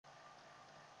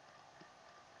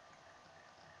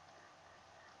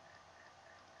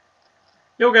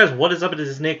Yo guys, what is up? It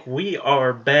is Nick. We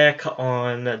are back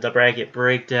on the bracket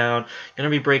breakdown. Gonna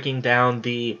be breaking down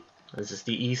this is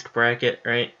the East bracket,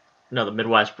 right? No, the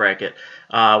Midwest bracket.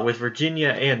 With Virginia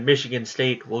and Michigan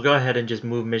State. We'll go ahead and just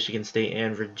move Michigan State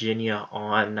and Virginia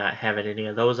on, not having any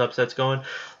of those upsets going.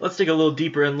 Let's take a little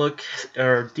deeper look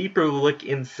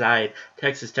inside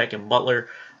Texas Tech and Butler.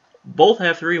 Both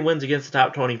have 3 wins against the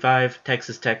top 25.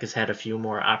 Texas Tech has had a few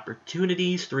more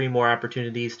opportunities, 3 more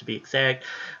opportunities to be exact.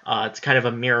 It's kind of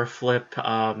a mirror flip.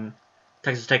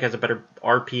 Texas Tech has a better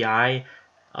RPI,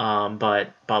 but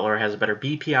Butler has a better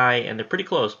BPI, and they're pretty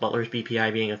close. Butler's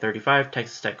BPI being a 35,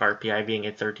 Texas Tech RPI being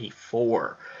a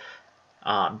 34.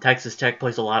 Texas Tech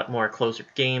plays a lot more closer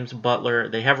games. Butler,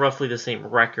 they have roughly the same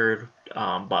record,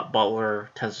 but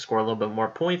Butler tends to score a little bit more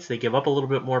points. They give up a little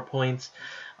bit more points.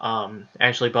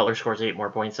 Actually, Butler scores 8 more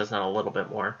points. That's not a little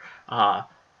bit more.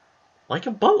 Like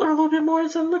a Butler a little bit more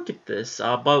as I look at this.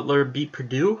 Butler beat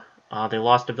Purdue. They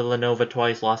lost to Villanova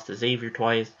twice, lost to Xavier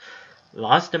twice,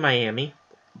 lost to Miami,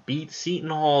 beat Seton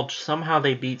Hall. Somehow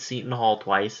they beat Seton Hall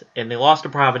twice, and they lost to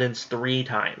Providence 3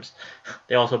 times.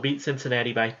 They also beat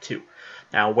Cincinnati by 2.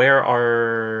 Now, where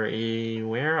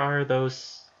are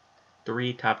those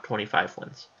 3 top 25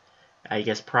 wins? I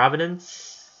guess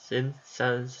Providence.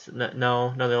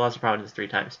 No, they lost to Providence 3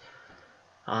 times.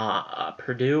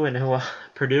 Purdue and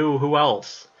who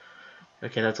else?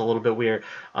 Okay, that's a little bit weird.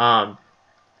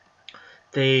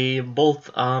 They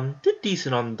both did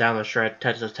decent on down the stretch.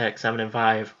 Texas Tech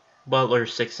 7-5, Butler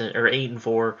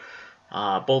 8-4.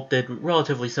 Both did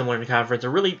relatively similar in the conference. A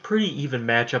really pretty even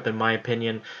matchup in my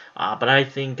opinion. But I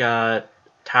think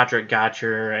Todrick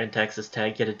Gotcher and Texas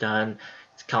Tech get it done.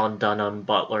 It's Colin Dunham,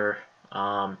 Butler.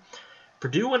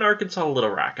 Purdue and Arkansas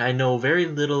Little Rock. I know very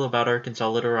little about Arkansas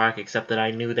Little Rock except that I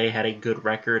knew they had a good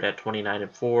record at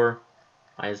 29-4.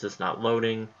 Why is this not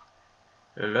loading?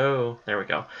 Hello? There we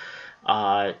go.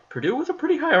 Purdue with a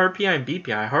pretty high RPI and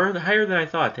BPI, higher than I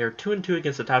thought. They were 2-2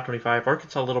 against the top 25.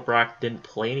 Arkansas Little Rock didn't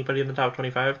play anybody in the top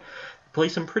 25. Play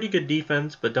some pretty good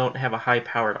defense, but don't have a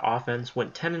high-powered offense.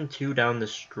 Went 10-2 down the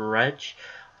stretch.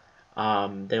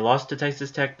 They lost to Texas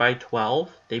Tech by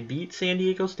 12. They beat San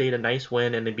Diego State, a nice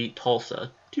win, and they beat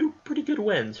Tulsa. 2 pretty good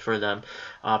wins for them.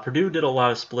 Purdue did a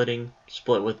lot of splitting.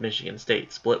 Split with Michigan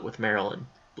State, split with Maryland.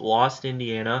 Lost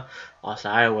Indiana, lost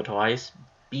Iowa twice,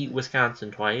 beat Wisconsin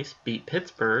twice, beat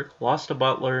Pittsburgh, lost to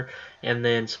Butler, and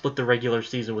then split the regular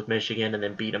season with Michigan and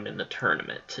then beat them in the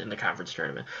tournament, in the conference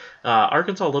tournament.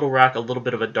 Arkansas Little Rock, a little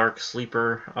bit of a dark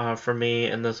sleeper for me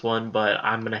in this one, but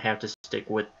I'm going to have to stick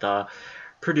with the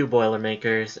Purdue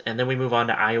Boilermakers, and then we move on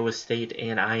to Iowa State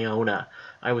and Iona.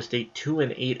 Iowa State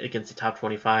 2-8 against the top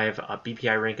 25,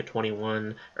 BPI rank of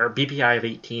 21, or BPI of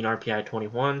 18, RPI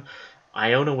 21.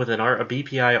 Iona with a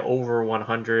BPI over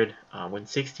 100, went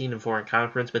 16-4 in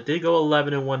conference, but did go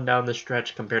 11-1 down the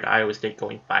stretch compared to Iowa State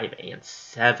going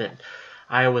 5-7.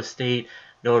 Iowa State,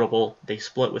 notable, they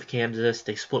split with Kansas,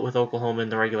 they split with Oklahoma in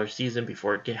the regular season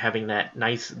before having that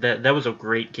that was a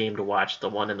great game to watch, the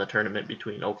one in the tournament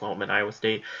between Oklahoma and Iowa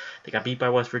State. They got beat by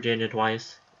West Virginia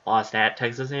twice, lost at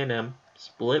Texas A&M,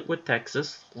 split with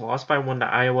Texas, lost by 1 to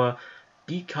Iowa,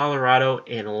 beat Colorado,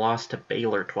 and lost to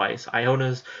Baylor twice.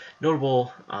 Iona's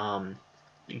notable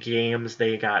games,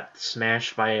 they got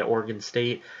smashed by Oregon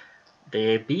State.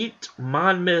 They beat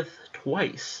Monmouth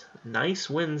twice. Nice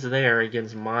wins there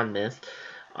against Monmouth.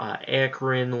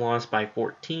 Akron lost by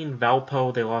 14.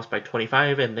 Valpo, they lost by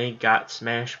 25, and they got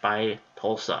smashed by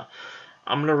Tulsa.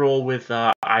 I'm going to roll with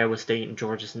Iowa State and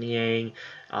Georges Niang.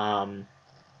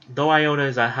 Though Iona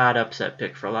is a hot upset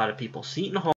pick for a lot of people.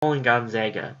 Seton Hall and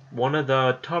Gonzaga. One of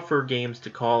the tougher games to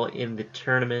call in the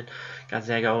tournament.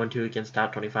 Gonzaga 0-2 against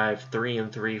top 25.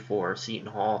 3-3 for Seton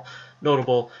Hall.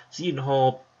 Notable, Seton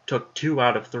Hall took 2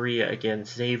 out of 3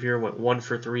 against Xavier. Went 1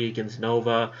 for 3 against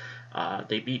Nova.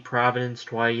 They beat Providence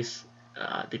twice.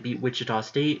 They beat Wichita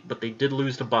State, but they did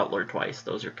lose to Butler twice.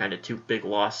 Those are kind of 2 big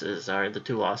losses. The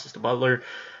 2 losses to Butler.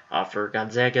 For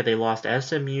Gonzaga, they lost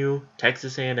SMU,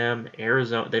 Texas A&M,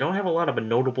 Arizona. They don't have a lot of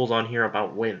notables on here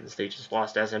about wins. They just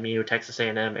lost SMU, Texas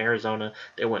A&M, Arizona.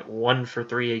 They went 1 for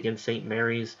 3 against St.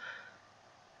 Mary's,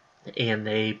 and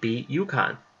they beat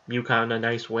UConn. UConn, a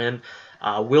nice win.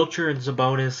 Wilcher and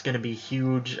Sabonis going to be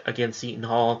huge against Seton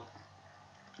Hall.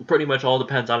 Pretty much all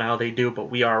depends on how they do,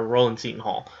 but we are rolling Seton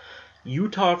Hall.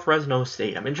 Utah, Fresno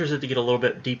State. I'm interested to get a little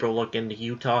bit deeper look into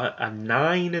Utah. A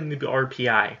 9 in the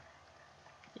RPI.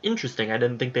 Interesting. I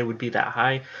didn't think they would be that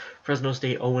high. Fresno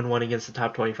State 0-1 against the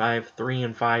top 25,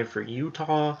 3-5 for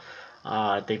Utah.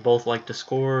 They both like to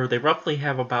score. They roughly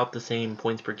have about the same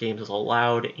points per game as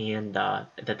allowed and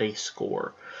that they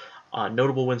score.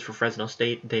 Notable wins for Fresno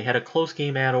State. They had a close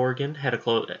game at Oregon, had a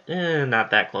close,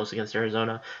 not that close against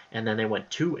Arizona, and then they went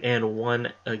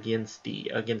 2-1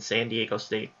 against San Diego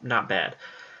State. Not bad.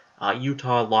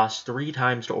 Utah lost 3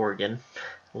 times to Oregon,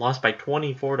 lost by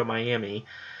 24 to Miami.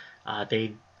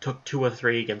 They took 2 of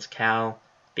 3 against Cal.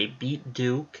 They beat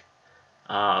Duke.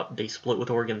 They split with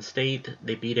Oregon State.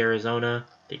 They beat Arizona.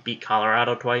 They beat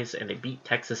Colorado twice, and they beat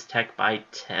Texas Tech by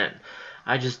 10.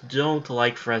 I just don't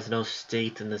like Fresno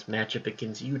State in this matchup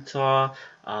against Utah.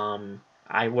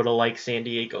 I would have liked San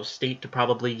Diego State to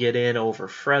probably get in over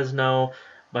Fresno,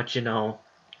 but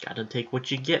gotta take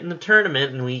what you get in the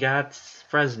tournament, and we got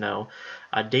Fresno.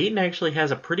 Dayton actually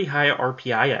has a pretty high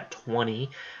RPI at 20.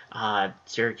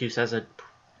 Syracuse has a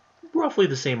roughly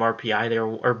the same RPI there,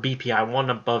 or BPI, one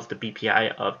above the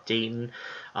BPI of Dayton.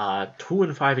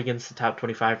 2-5 against the top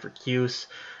 25 for Cuse,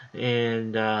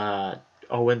 and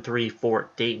 0-3 for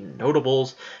Dayton.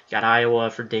 Notables, got Iowa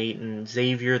for Dayton.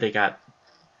 Xavier, they got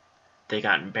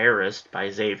embarrassed by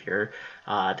Xavier.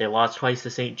 They lost twice to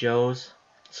St. Joe's,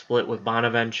 split with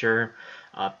Bonaventure,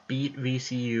 beat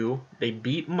VCU. They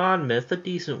beat Monmouth, a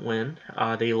decent win.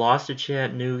 They lost to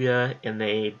Chattanooga, and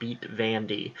they beat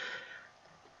Vandy.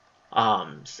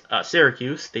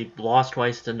 Syracuse, they lost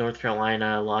twice to North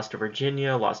Carolina, lost to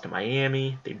Virginia, lost to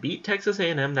Miami. They beat Texas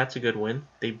A&M, that's a good win.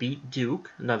 They beat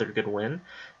Duke, another good win.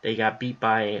 They got beat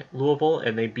by Louisville,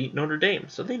 and they beat Notre Dame.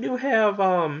 So they do have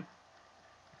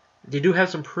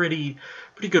some pretty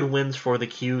good wins for the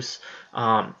Cuse.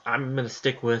 I'm gonna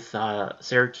stick with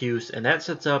Syracuse, and that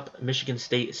sets up Michigan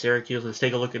State, Syracuse. Let's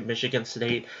take a look at Michigan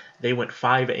State. They went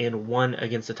 5-1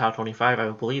 against the top 25. I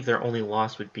believe their only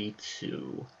loss would be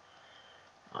to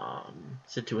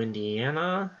is it to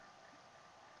Indiana?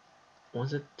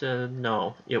 Was it?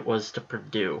 No, it was to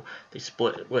Purdue. They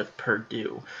split with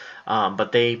Purdue.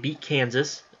 But they beat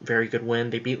Kansas, very good win.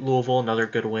 They beat Louisville, another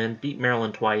good win. Beat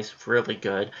Maryland twice, really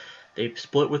good. They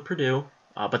split with Purdue,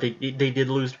 but they did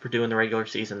lose to Purdue in the regular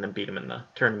season, then beat them in the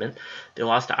tournament. They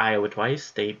lost to Iowa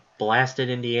twice. They blasted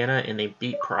Indiana, and they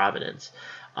beat Providence.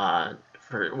 We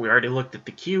already looked at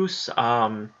the Cuse.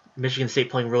 Michigan State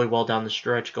playing really well down the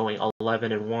stretch, going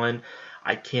 11-1.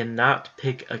 I cannot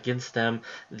pick against them.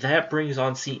 That brings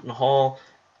on Seton Hall.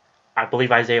 I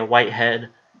believe Isaiah Whitehead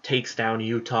takes down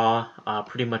Utah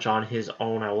pretty much on his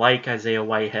own. I like Isaiah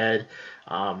Whitehead.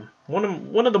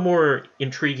 One of the more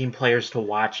intriguing players to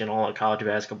watch in all of college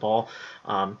basketball.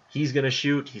 He's gonna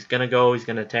shoot. He's gonna go. He's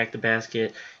gonna attack the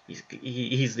basket.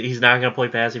 He's not gonna play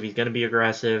passive. He's gonna be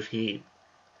aggressive.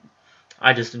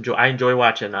 I enjoy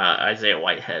watching Isaiah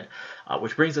Whitehead,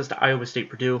 which brings us to Iowa State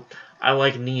Purdue. I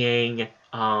like Niang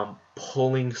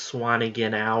pulling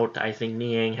Swanigan out. I think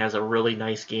Niang has a really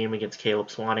nice game against Caleb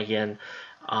Swanigan,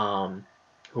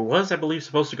 who was, I believe,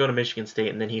 supposed to go to Michigan State,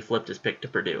 and then he flipped his pick to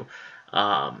Purdue.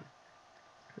 But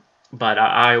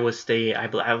Iowa State, I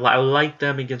like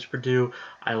them against Purdue.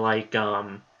 I like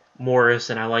Morris,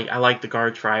 and I like the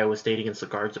guards for Iowa State against the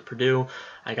guards at Purdue.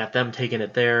 I got them taking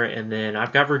it there, and then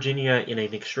I've got Virginia in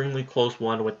an extremely close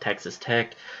one with Texas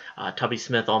Tech. Tubby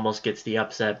Smith almost gets the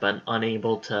upset, but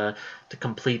unable to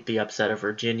complete the upset of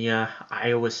Virginia.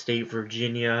 Iowa State,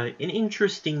 Virginia, an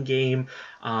interesting game.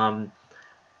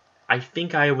 I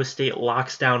think Iowa State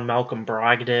locks down Malcolm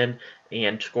Brogdon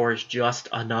and scores just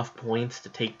enough points to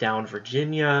take down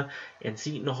Virginia. And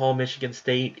Seton Hall, Michigan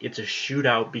State, it's a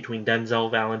shootout between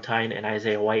Denzel Valentine and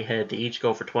Isaiah Whitehead. They each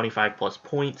go for 25-plus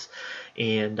points,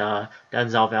 and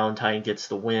Denzel Valentine gets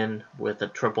the win with a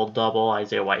triple-double.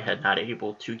 Isaiah Whitehead not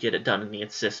able to get it done in the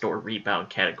assist or rebound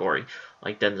category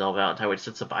like Denzel Valentine, which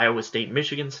sets up Iowa State,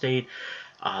 Michigan State,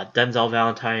 Denzel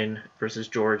Valentine versus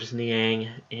Georges Niang,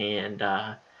 and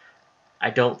I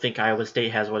don't think Iowa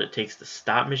State has what it takes to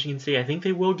stop Michigan State. I think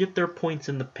they will get their points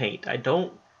in the paint. I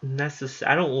don't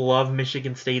love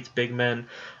Michigan State's big men,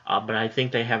 but I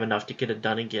think they have enough to get it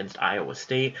done against Iowa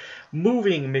State.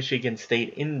 Moving Michigan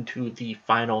State into the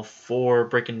Final Four,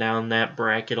 breaking down that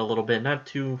bracket a little bit.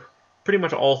 Pretty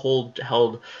much all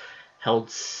held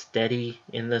steady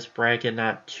in this bracket.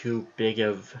 Not too big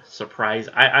of surprise.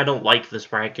 I don't like this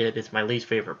bracket. It's my least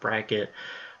favorite bracket.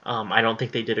 I don't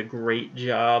think they did a great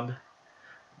job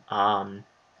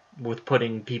with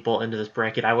putting people into this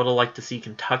bracket. I would have liked to see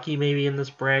Kentucky maybe in this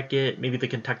bracket, maybe the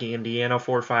Kentucky-Indiana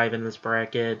 4-5 in this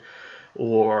bracket,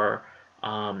 or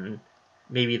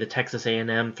maybe the Texas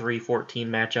A&M 3-14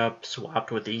 matchup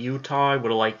swapped with the Utah. I would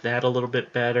have liked that a little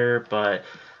bit better, but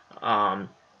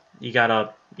you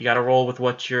gotta you got to roll with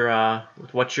what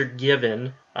you're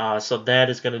given. So that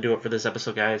is going to do it for this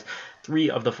episode, guys. 3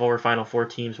 of the 4 Final Four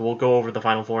teams. We'll go over the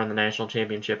Final Four in the National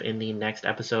Championship in the next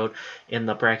episode in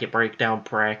the bracket breakdown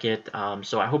bracket.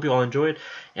 So I hope you all enjoyed,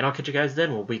 and I'll catch you guys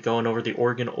then. We'll be going over the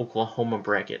Oregon-Oklahoma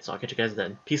bracket. So I'll catch you guys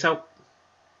then. Peace out.